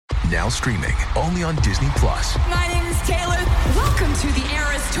Now streaming only on Disney Plus. My name is Taylor. Welcome to the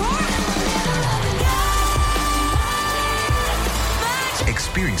Eras Tour.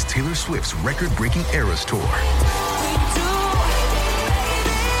 Experience Taylor Swift's record-breaking Eras Tour.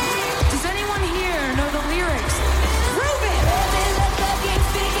 Does anyone here know the lyrics? Prove it!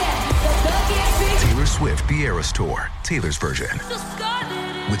 Taylor Swift The Eras Tour, Taylor's version,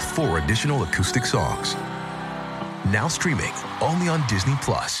 with 4 additional acoustic songs. Now streaming only on Disney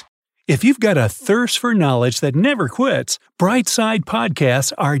Plus. If you've got a thirst for knowledge that never quits, Brightside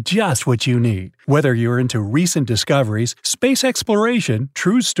Podcasts are just what you need. Whether you're into recent discoveries, space exploration,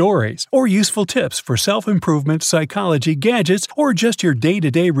 true stories, or useful tips for self-improvement, psychology, gadgets, or just your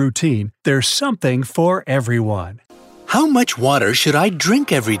day-to-day routine, there's something for everyone. How much water should I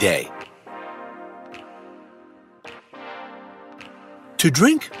drink every day? To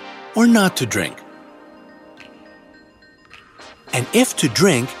drink or not to drink? And if to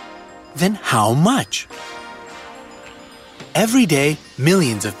drink, then how much? Every day,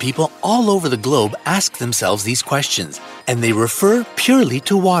 millions of people all over the globe ask themselves these questions, and they refer purely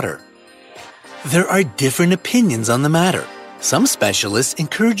to water. There are different opinions on the matter. Some specialists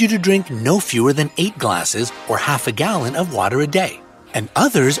encourage you to drink no fewer than 8 glasses or half a gallon of water a day. And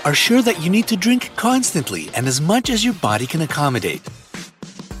others are sure that you need to drink constantly and as much as your body can accommodate.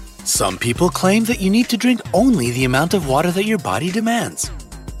 Some people claim that you need to drink only the amount of water that your body demands.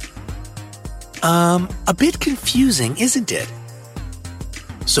 A bit confusing, isn't it?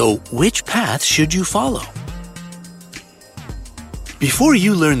 So, which path should you follow? Before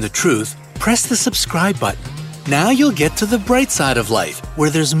you learn the truth, press the subscribe button. Now you'll get to the bright side of life, where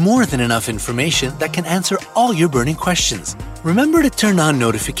there's more than enough information that can answer all your burning questions. Remember to turn on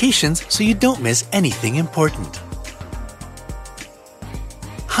notifications so you don't miss anything important.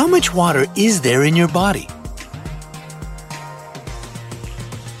 How much water is there in your body?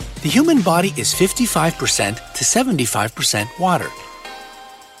 The human body is 55% to 75% water.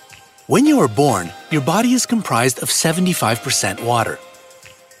 When you are born, your body is comprised of 75% water.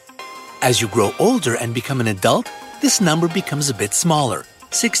 As you grow older and become an adult, this number becomes a bit smaller,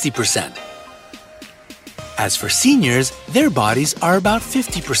 60%. As for seniors, their bodies are about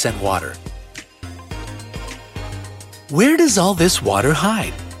 50% water. Where does all this water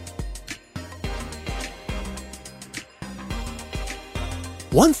hide?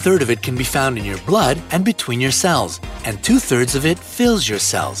 One-third of it can be found in your blood and between your cells, and 2/3 of it fills your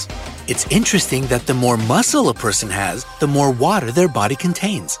cells. It's interesting that the more muscle a person has, the more water their body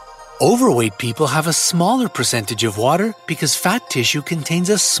contains. Overweight people have a smaller percentage of water because fat tissue contains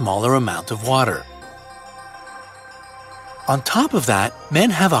a smaller amount of water. On top of that, men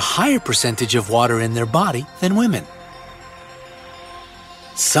have a higher percentage of water in their body than women.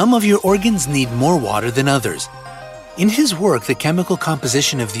 Some of your organs need more water than others. In his work, The Chemical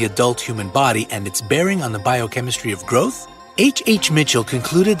Composition of the Adult Human Body and Its Bearing on the Biochemistry of Growth, H. Mitchell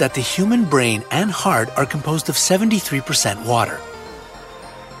concluded that the human brain and heart are composed of 73% water.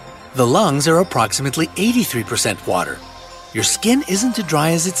 The lungs are approximately 83% water. Your skin isn't as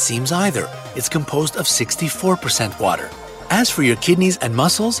dry as it seems either. It's composed of 64% water. As for your kidneys and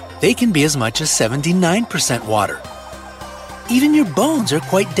muscles, they can be as much as 79% water. Even your bones are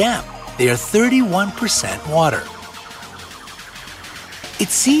quite damp. They are 31% water. It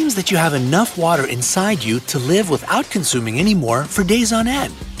seems that you have enough water inside you to live without consuming any more for days on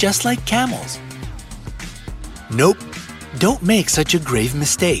end, just like camels. Nope, don't make such a grave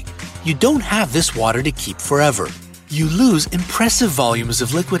mistake. You don't have this water to keep forever. You lose impressive volumes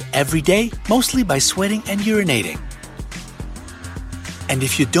of liquid every day, mostly by sweating and urinating. And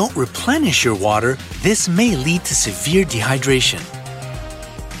if you don't replenish your water, this may lead to severe dehydration.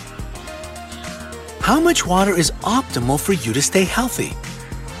 How much water is optimal for you to stay healthy?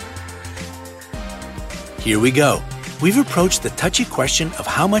 Here we go. We've approached the touchy question of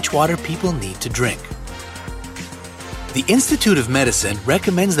how much water people need to drink. The Institute of Medicine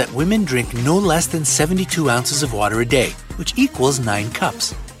recommends that women drink no less than 72 ounces of water a day, which equals 9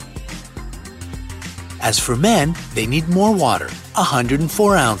 cups. As for men, they need more water,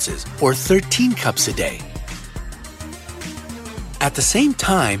 104 ounces, or 13 cups a day. At the same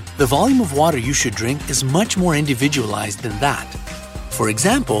time, the volume of water you should drink is much more individualized than that. For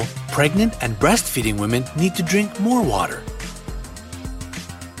example, pregnant and breastfeeding women need to drink more water.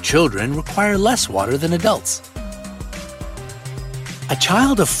 Children require less water than adults. A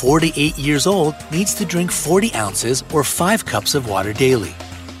child of 4 to 8 years old needs to drink 40 ounces or 5 cups of water daily.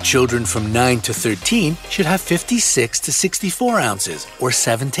 Children from 9 to 13 should have 56 to 64 ounces or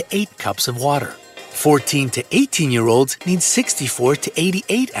 7 to 8 cups of water. 14 to 18-year-olds need 64 to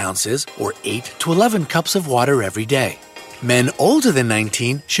 88 ounces or 8 to 11 cups of water every day. Men older than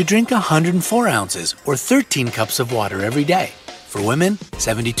 19 should drink 104 ounces or 13 cups of water every day. For women,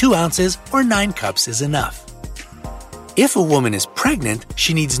 72 ounces or 9 cups is enough. If a woman is pregnant,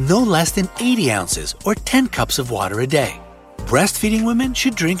 she needs no less than 80 ounces or 10 cups of water a day. Breastfeeding women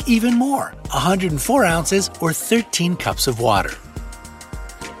should drink even more, 104 ounces or 13 cups of water.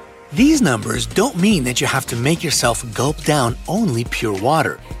 These numbers don't mean that you have to make yourself gulp down only pure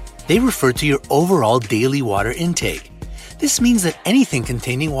water. They refer to your overall daily water intake. This means that anything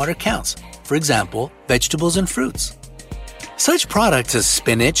containing water counts. For example, vegetables and fruits. Such products as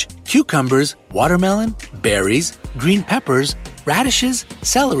spinach, cucumbers, watermelon, berries, green peppers, radishes,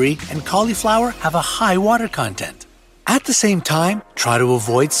 celery, and cauliflower have a high water content. At the same time, try to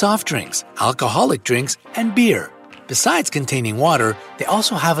avoid soft drinks, alcoholic drinks, and beer. Besides containing water, they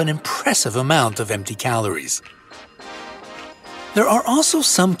also have an impressive amount of empty calories. There are also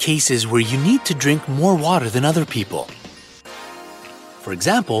some cases where you need to drink more water than other people. For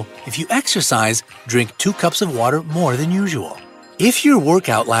example, if you exercise, drink 2 cups of water more than usual. If your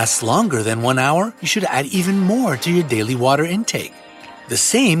workout lasts longer than 1 hour, you should add even more to your daily water intake. The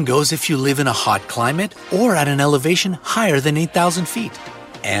same goes if you live in a hot climate or at an elevation higher than 8,000 feet.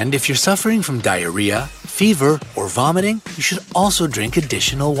 And if you're suffering from diarrhea, fever, or vomiting, you should also drink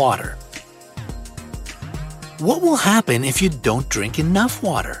additional water. What will happen if you don't drink enough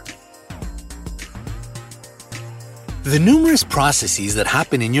water? The numerous processes that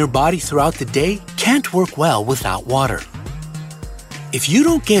happen in your body throughout the day can't work well without water. If you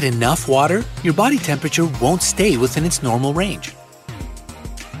don't get enough water, your body temperature won't stay within its normal range.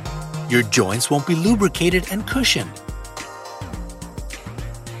 Your joints won't be lubricated and cushioned.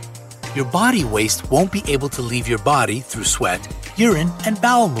 Your body waste won't be able to leave your body through sweat, urine, and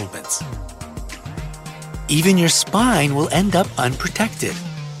bowel movements. Even your spine will end up unprotected.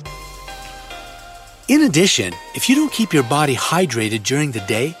 In addition, if you don't keep your body hydrated during the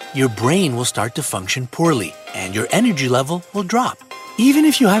day, your brain will start to function poorly and your energy level will drop. Even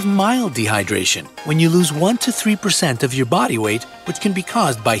if you have mild dehydration, when you lose 1 to 3% of your body weight, which can be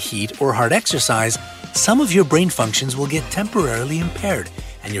caused by heat or hard exercise, some of your brain functions will get temporarily impaired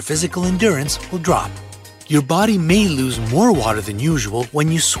and your physical endurance will drop. Your body may lose more water than usual when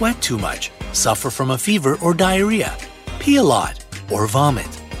you sweat too much, suffer from a fever or diarrhea, pee a lot, or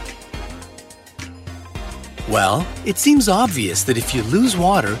vomit. Well, it seems obvious that if you lose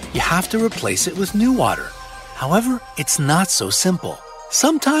water, you have to replace it with new water. However, it's not so simple.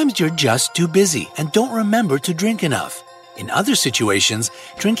 Sometimes you're just too busy and don't remember to drink enough. In other situations,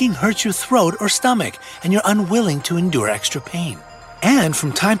 drinking hurts your throat or stomach and you're unwilling to endure extra pain. And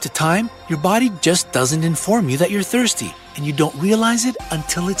from time to time, your body just doesn't inform you that you're thirsty and you don't realize it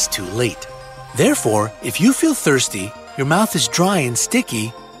until it's too late. Therefore, if you feel thirsty, your mouth is dry and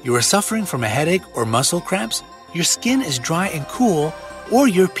sticky, you are suffering from a headache or muscle cramps, your skin is dry and cool, or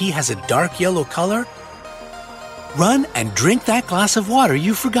your pee has a dark yellow color, run and drink that glass of water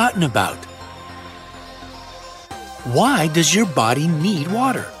you've forgotten about. Why does your body need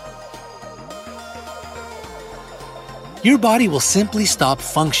water? Your body will simply stop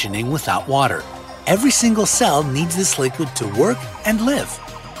functioning without water. Every single cell needs this liquid to work and live.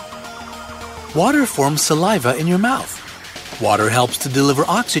 Water forms saliva in your mouth. Water helps to deliver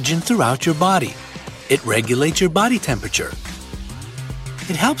oxygen throughout your body. It regulates your body temperature.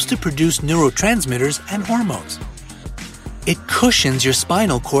 It helps to produce neurotransmitters and hormones. It cushions your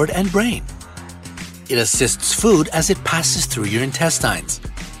spinal cord and brain. It assists food as it passes through your intestines.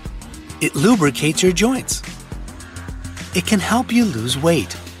 It lubricates your joints. It can help you lose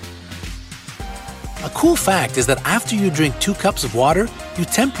weight. A cool fact is that after you drink 2 cups of water, you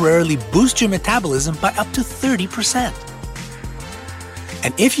temporarily boost your metabolism by up to 30%.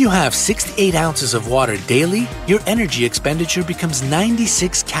 And if you have 6 to 8 ounces of water daily, your energy expenditure becomes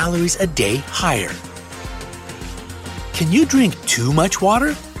 96 calories a day higher. Can you drink too much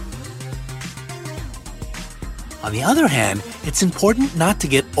water? On the other hand, it's important not to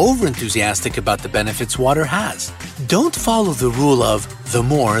get over-enthusiastic about the benefits water has. Don't follow the rule of the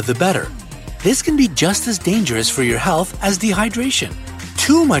more the better. This can be just as dangerous for your health as dehydration.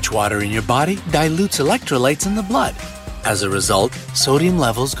 Too much water in your body dilutes electrolytes in the blood. As a result, sodium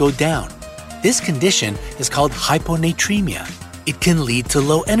levels go down. This condition is called hyponatremia. It can lead to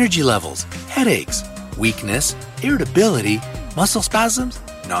low energy levels, headaches, weakness, irritability, muscle spasms,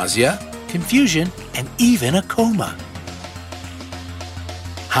 nausea, confusion, and even a coma.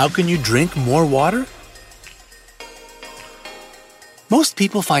 How can you drink more water? Most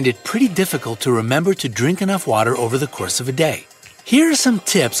people find it pretty difficult to remember to drink enough water over the course of a day. Here are some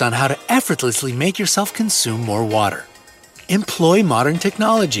tips on how to effortlessly make yourself consume more water. Employ modern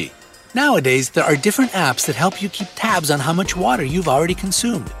technology. Nowadays, there are different apps that help you keep tabs on how much water you've already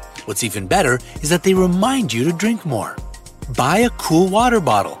consumed. What's even better is that they remind you to drink more. Buy a cool water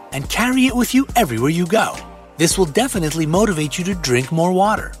bottle and carry it with you everywhere you go. This will definitely motivate you to drink more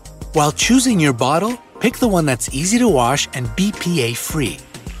water. While choosing your bottle, pick the one that's easy to wash and BPA-free.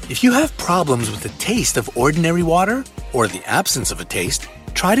 If you have problems with the taste of ordinary water or the absence of a taste,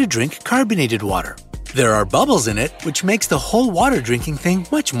 try to drink carbonated water. There are bubbles in it, which makes the whole water drinking thing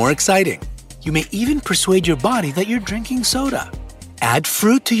much more exciting. You may even persuade your body that you're drinking soda. Add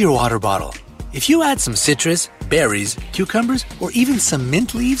fruit to your water bottle. If you add some citrus, berries, cucumbers, or even some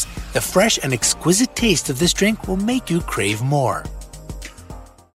mint leaves, the fresh and exquisite taste of this drink will make you crave more.